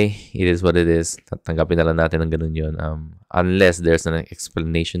Hey, it is what it is. Tatanggapin na lang natin ng ganun yun. Unless there's an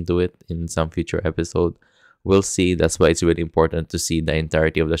explanation to it in some future episode, we'll see. That's why it's really important to see the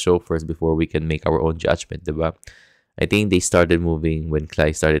entirety of the show first before we can make our own judgment, diba? I think they started moving when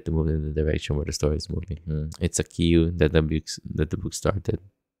Clay started to move in the direction where the story is moving. It's a cue that the book started.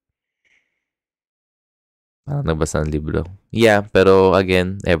 Parang nabasa ng libro. Yeah, pero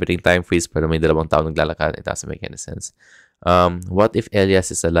again, everything time freeze pero may dalawang tao naglalakad. It doesn't make any sense. What if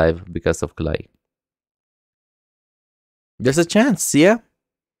Elias is alive because of Clay? There's a chance, yeah.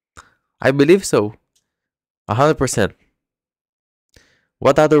 I believe so. 100%.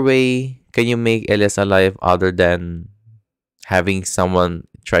 What other way can you make Elias alive other than having someone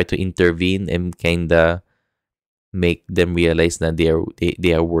try to intervene and kinda make them realize that they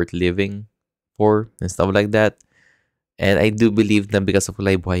are worth living for and stuff like that? And I do believe that because of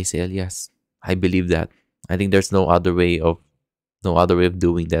Clay buhay si Elias. I believe that. I think there's no other way of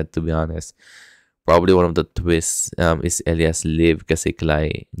doing that, to be honest. Probably one of the twists is Elias live kasi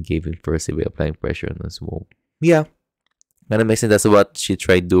Clay gave him mercy by applying pressure on his womb. Yeah, kind of makes sense. That's what she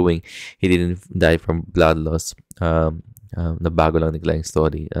tried doing. He didn't die from blood loss. Nabago lang ni Clay yung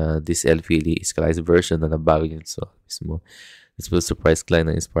story. This Elfili is Clay's version na nabago yun so mismo. This will surprise Clay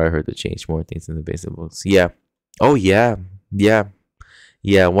and inspire her to change more things in the basic books. Yeah. Oh, yeah. Yeah.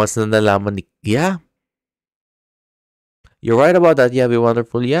 Yeah. Once na nalaman ni... Yeah. You're right about that. Yeah, be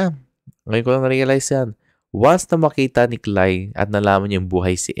wonderful. Yeah. Ngayon ko lang na-realize yan. Once na makita ni Clay at nalaman niya yung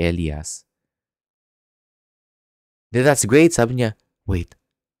buhay si Elias, then that's great. Sabi niya, wait,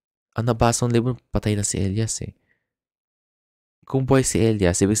 ang nabasa ng libro, patay na si Elias eh. Kung buhay si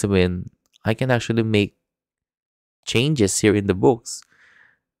Elias, ibig sabihin, I can actually make changes here in the books.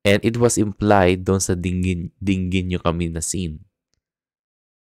 And it was implied doon sa dinggin nyo kami na scene.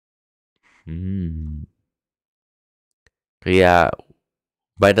 Kaya,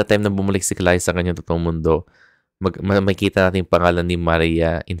 by the time na bumalik si Clay sa kanyang totoong mundo, makikita natin yung pangalan ni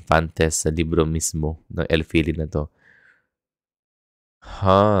Maria Infantes sa libro mismo ng Elfili na to.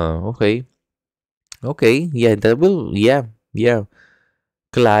 Okay. Okay, yeah, yeah.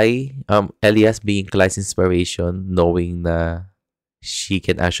 Clay, Elias being Clay's inspiration, knowing na she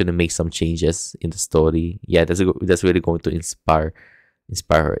can actually make some changes in the story. Yeah, that's really going to inspire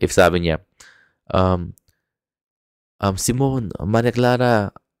her. If sabi niya, Simon, Maria Clara,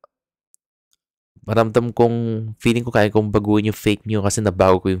 feeling ko kaya kong baguhin yung fate niyo kasi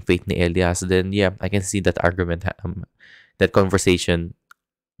nabago ko yung fate ni Elias. Then, yeah, I can see that argument, that conversation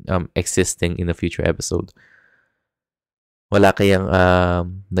existing in a future episode. Wala kayang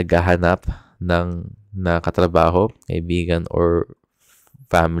naghahanap ng katrabaho, kaibigan, or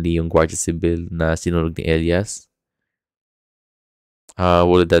family yung Guardia Civil na sinunog ni Elias?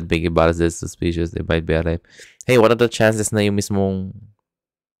 Would that make Ibarra suspicious? They might be alive. Hey, what are the chances na yung mismong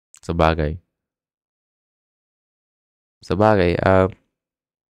sa bagay,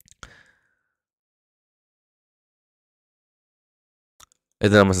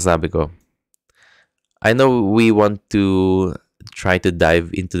 ito na masasabi ko. I know we want to try to dive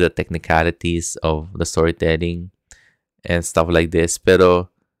into the technicalities of the storytelling and stuff like this, pero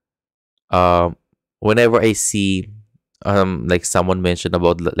whenever I see like someone mentioned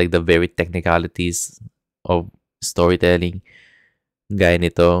about like the very technicalities of storytelling, gaya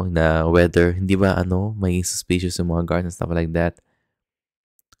nito na whether hindi ba may suspicious yung mga guards and stuff like that,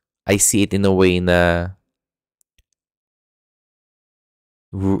 I see it in a way na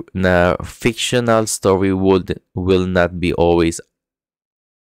fictional story will not be always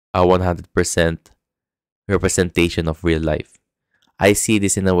a 100% representation of real life. I see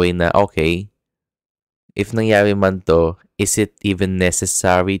this in a way na, okay, if nangyari man to, is it even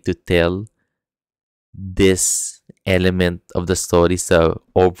necessary to tell this element of the story sa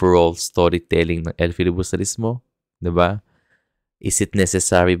overall storytelling ng El Filibusterismo? Diba? Is it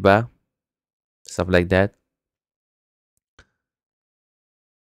necessary ba? Stuff like that.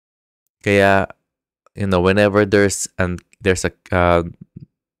 Kaya, whenever there's a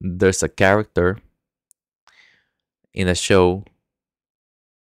character in a show,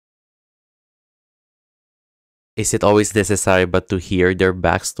 is it always necessary but to hear their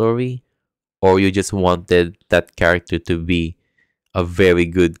backstory? Or you just wanted that character to be a very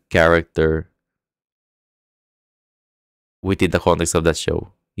good character within the context of that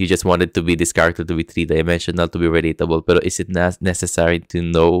show? You just wanted to be this character to be three-dimensional, to be relatable. Pero is it necessary to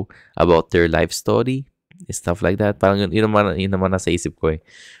know about their life story? Stuff like that. Parang yun naman nasa isip ko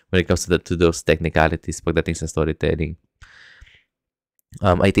when it comes to those technicalities pagdating sa storytelling.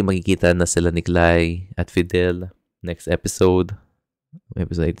 I think makikita na sila ni Clay at Fidel next episode.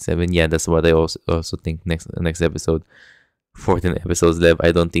 Episode 87. Yeah, that's what I also think next episode. 14 episodes left.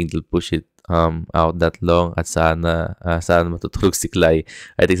 I don't think they'll push it out that long. At sana matutulog si Clay.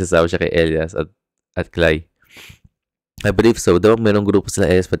 I think sasawa siya kay Elias at Clay. I believe so. Daw merong grupo sila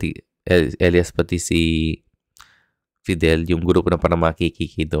Elias pati si Fidel, yung grupo na parang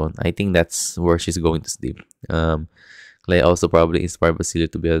makikiki doon. I think that's where she's going to sleep. Clay also probably inspired Basilio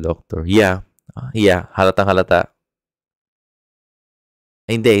to be a doctor. Yeah. Yeah. Halatang halata.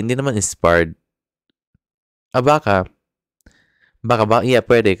 Ay, hindi naman inspired. Baka. Yeah,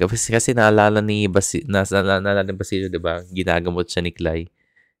 pwede. Kasi naalala ni Basilio, di ba? Ginagamot siya ni Clay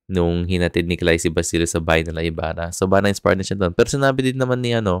nung hinatid ni Clay si Basilio sa bahay nila Ibarra. So, ba na-inspired na siya doon. Pero sinabi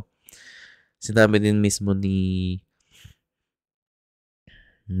din mismo ni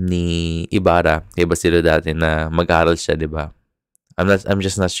Ibarra kay Basilio dati na mag-aaral siya, di ba? I'm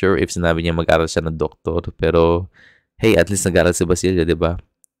just not sure if sinabi niya mag-aaral siya ng doktor. Pero, hey, at least nag-aaral si Basilio, di ba?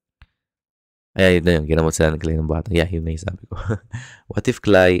 Ay, yun na yun. Ginamot sila ng Clay ng bata. Yeah, yun na yung sabi ko. What if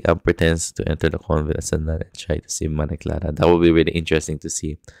Clay pretends to enter the convent as a nun and try to save Mana Clara? That would be really interesting to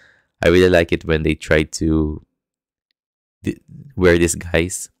see. I really like it when they try to wear these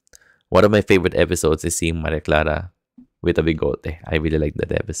guys. One of my favorite episodes is seeing Mana Clara with a bigote. I really like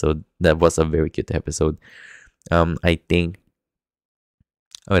that episode. That was a very cute episode. I think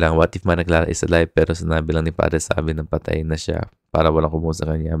what if Mana Clara is alive pero sinabi lang ni Padre sabi ng patay na siya para walang kumuha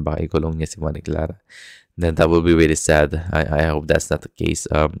sa kanya, baka ikulong niya si Mana Clara. Then that will be really sad. I hope that's not the case.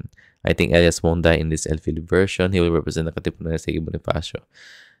 I think Elias won't die in this Elfie version. He will represent the katipunan sa Bonifacio.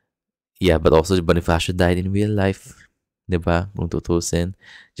 Yeah, but also Bonifacio died in real life. Diba? Kung tutusin.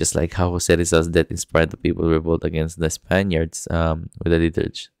 Just like how Jose Rizal's death inspired the people to revolt against the Spaniards with the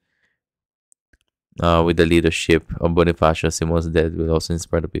leadership of Bonifacio. Simon's death will also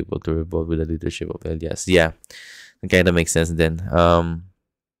inspire the people to revolt with the leadership of Elias. Yeah. It kind of makes sense then.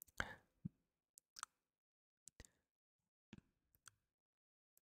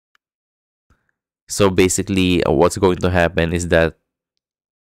 So basically, what's going to happen is that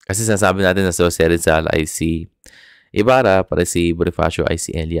kasi sinasabi natin na si Jose Rizal ay si Ibarra, para si Bonifacio ay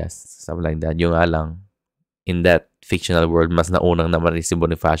si Elias. Something like that. Yung alang, in that fictional world, mas naunang naman si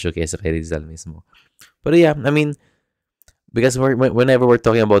Bonifacio kaysa kay Rizal mismo. But yeah, I mean, because whenever we're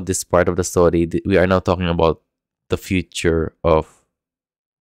talking about this part of the story, we are now talking about the future of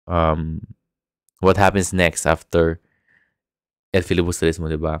what happens next after El Filibusterismo,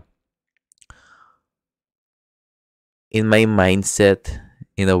 diba? In my mindset,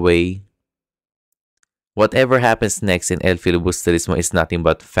 in a way, whatever happens next in El Filibusterismo is nothing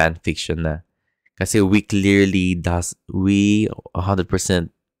but fan fiction na. Kasi we 100%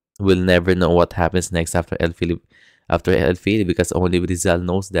 will never know what happens next after El Fili because only Rizal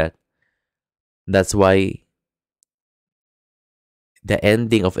knows that. That's why the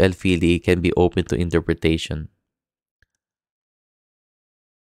ending of El Fili can be open to interpretation.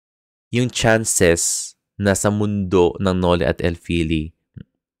 Yung chances na sa mundo ng Noli at El Fili,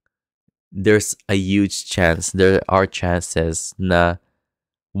 there are chances na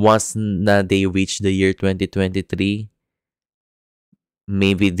once na they reach the year 2023,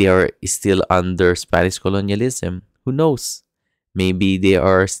 maybe they are still under Spanish colonialism. Who knows? Maybe they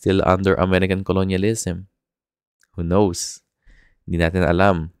are still under American colonialism. Who knows? Hindi natin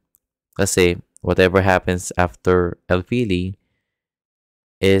alam. Kasi whatever happens after El Fili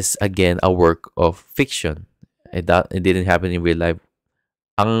is again a work of fiction. It didn't happen in real life.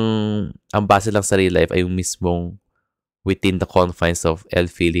 Ang base lang sa real life ay yung mismong within the confines of El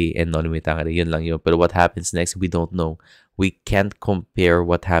Fili and Noli Me Tangere. Yun lang yun. But what happens next, we don't know. We can't compare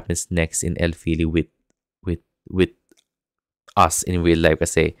what happens next in El Fili with us in real life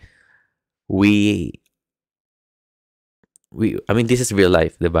kasi I mean, this is real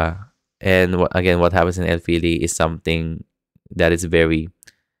life, diba? And again, what happens in El Fili is something that is very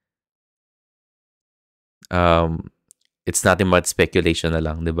it's nothing but speculation na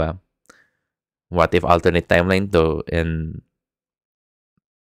lang, diba? What if alternate timeline to, and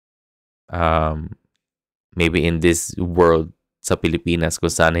maybe in this world sa Pilipinas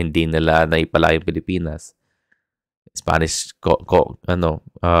kung saan hindi nila naipala yung Pilipinas, Spanish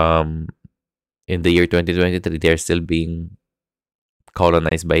in the year 2023 they're still being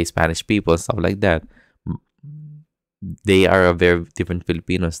colonized by Spanish people, stuff like that. They are a very different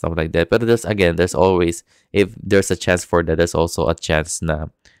Filipino, stuff like that. But there's always, if there's a chance for that, there's also a chance na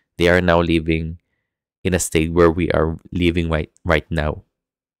they are now living in a state where we are living right now.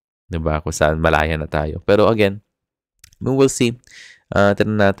 Diba? Kung saan malaya na tayo. Pero again, we will see.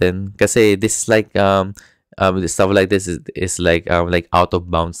 Tignan natin. Kasi this is like, stuff like this is like out of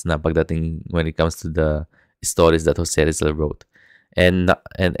bounds na pagdating when it comes to the stories that Jose Rizal wrote. And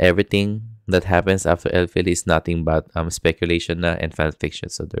everything that happens after Elfil is nothing but speculation na and fan fiction.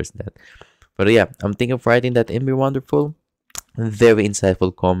 So there's that. But yeah, I'm thinking of writing that in. Be wonderful. Very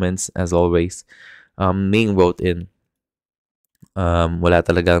insightful comments as always. Ming wrote in, wala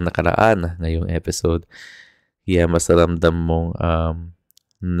talagang nakaraan ngayong episode. Yeah, mas ramdam mong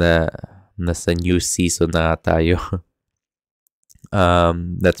na nasa new season na tayo.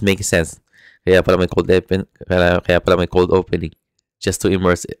 That makes sense. Kaya pala may cold opening just to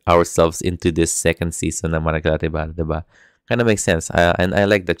immerse ourselves into this second season ng Managkatiba, diba? Kind of makes sense. And I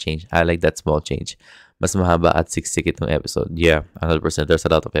like that change. I like that small change. Mas mahaba at siksik itong episode. Yeah, 100%. There's a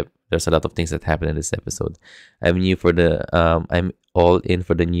lot of things that happen in this episode. I'm all in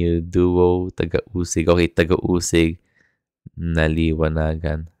for the new duo, Taga-Usig. Okay, Taga-Usig,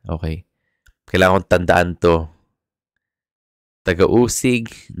 Naliwanagan. Okay. Kailangan kong tandaan to.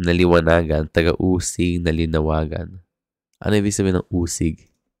 Taga-Usig, Naliwanagan. Taga-Usig, Nalinawagan. Ano ibig sabihin ng usig?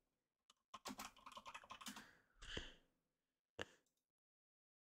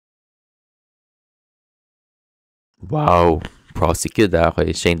 Wow! Prosecute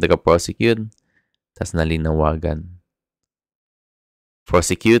Okay, siya yung taga-prosecute. Tapos nalinawagan.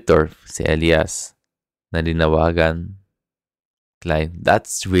 Prosecutor, si Elias. Nalinawagan. Clive.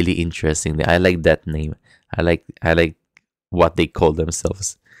 That's really interesting. I like that name. I like what they call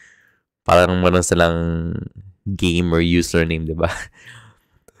themselves. Parang meron silang gamer username, di ba?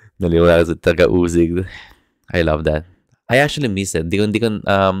 Naliwala sa taga-usig. I love that. I actually miss it.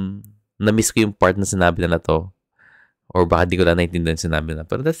 Na-miss ko yung part na sinabi na to. Or baka di ko lang naintindihan sinabi na.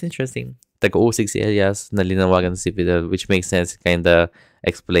 Pero that's interesting. Taga-usig si Elias, nalinawagan si Fidel, which makes sense. Kinda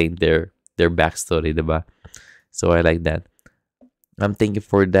explain their backstory, di ba? So I like that. Thank you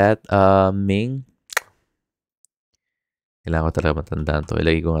for that, Ming. Kailangan ko talaga matandaan to.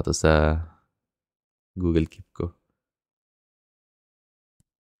 Ilagay ko nga to sa Google Keep ko.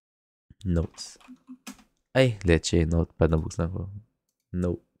 Notes. Ay, leche. Notepad. Nabuksan ko.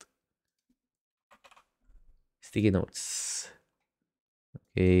 Note. Sticky notes.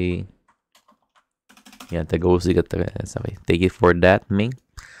 Okay. Yan, taga-usig at okay. Thank you for that, Ming.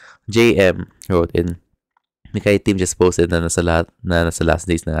 JM wrote in, Mikay team just posted na nasa last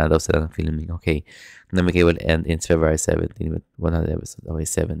days na daw sila ng filming. Okay. Na Mikay will end in February 17 with 100 episodes. Okay,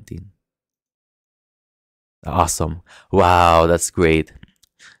 17. Awesome. Wow, that's great.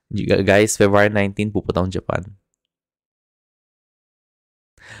 Guys, February 19, pupunta akong Japan.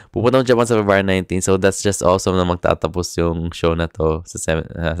 Pupunta akong Japan sa February 19. So, that's just awesome na magtatapos yung show na to sa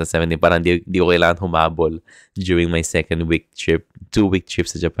 17. Parang di ko kailangan humabol during my second week trip, 2-week trip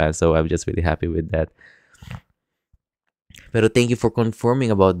sa Japan. So, I'm just really happy with that. Pero thank you for confirming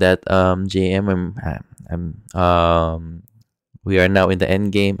about that, JM. We are now in the end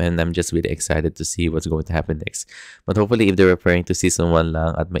game and I'm just really excited to see what's going to happen next. But hopefully, if they're referring to season 1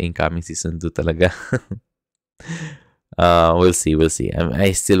 lang at may incoming season 2 talaga, we'll see. I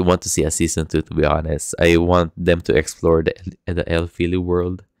still want to see a season 2, to be honest. I want them to explore the El Fili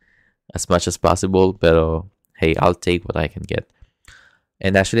world as much as possible. Pero, hey, I'll take what I can get.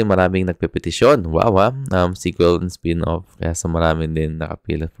 And actually, maraming nagpepetisyon. Wow, sequel and spin-off. Kaya sa maraming din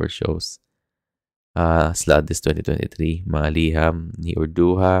nakapila for shows. Slot this 2023, mga liham ni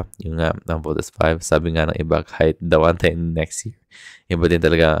Urduha, yung ng Vodas 5. Sabi nga ng iba, kahit daw antayin next year. Iba din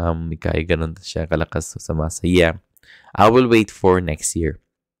talaga Mikay, ganun siya kalakas sa masa. Yeah, I will wait for next year.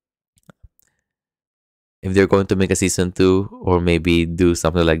 If they're going to make a season 2 or maybe do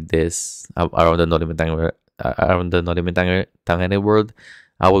something like this around the Nolimin Tangere world,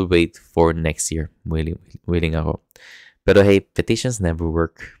 I will wait for next year. Willing ako. Pero hey, petitions never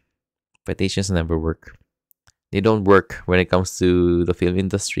work. They don't work when it comes to the film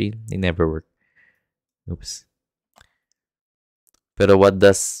industry. They never work. Oops. Pero what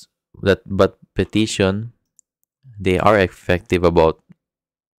does that? But petition, they are effective about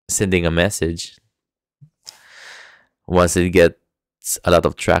sending a message once it gets a lot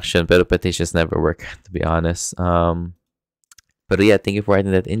of traction. Pero petitions never work, to be honest. But yeah, thank you for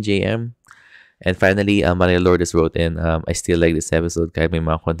writing that in, JM. And finally, Maria Lourdes wrote in, I still like this episode kahit may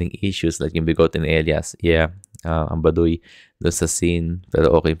mga konting issues like yung bigot in Elias. Yeah, ang baduy doon sa scene. Pero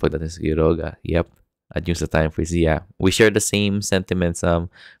okay pagdating sa Quiroga. Yep. At yung sa time freeze, yeah. We share the same sentiments,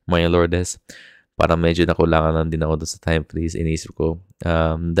 Maria Lourdes. Parang medyo nakulangan lang din ako doon sa time freeze. Inisip ko,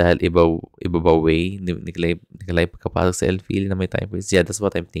 dahil iba ba way, nikalay pagkapasok sa Elfili na may time freeze. Yeah, that's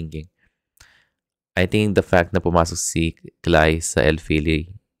what I'm thinking. I think the fact na pumasok si Clay sa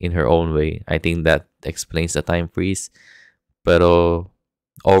Elfili in her own way, I think that explains the time freeze. Pero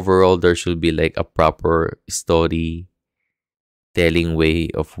overall, there should be like a proper story telling way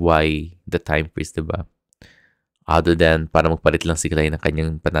of why the time freeze, diba? Other than para magpalit lang si Clay ng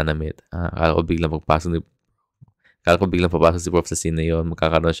kanyang pananamit. Akala ko biglang papasok si Prof sa scene na yun.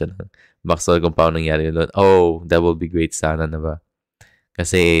 Magkakaroon siya ng backstory kung paano nangyari yun. Oh, that will be great sana na ba?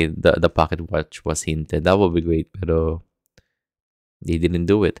 Kasi the pocket watch was hinted. That would be great. Pero they didn't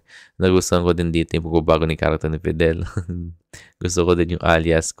do it. Nagustuhan ko din dito yung pagbabago ni character ni Fidel. Gusto ko din yung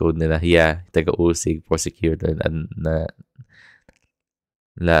alias code nila. Yeah, taga-usig, prosecutor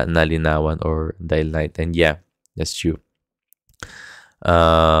nalinawan or dial light. And yeah, that's true.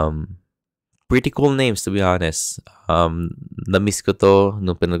 Pretty cool names, to be honest. Na-miss ko to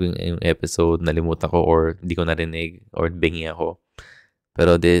nung pinag yung episode, nalimutan ko or hindi ko narinig or bingi ako.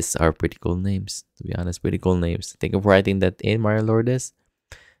 Pero these are pretty cool names, to be honest. Pretty cool names. Thank you for writing that in, Mario Lourdes.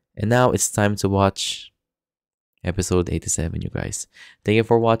 And now it's time to watch episode 87, you guys. Thank you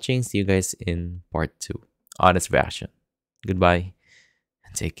for watching. See you guys in part 2. Honest reaction. Goodbye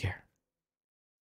and take care.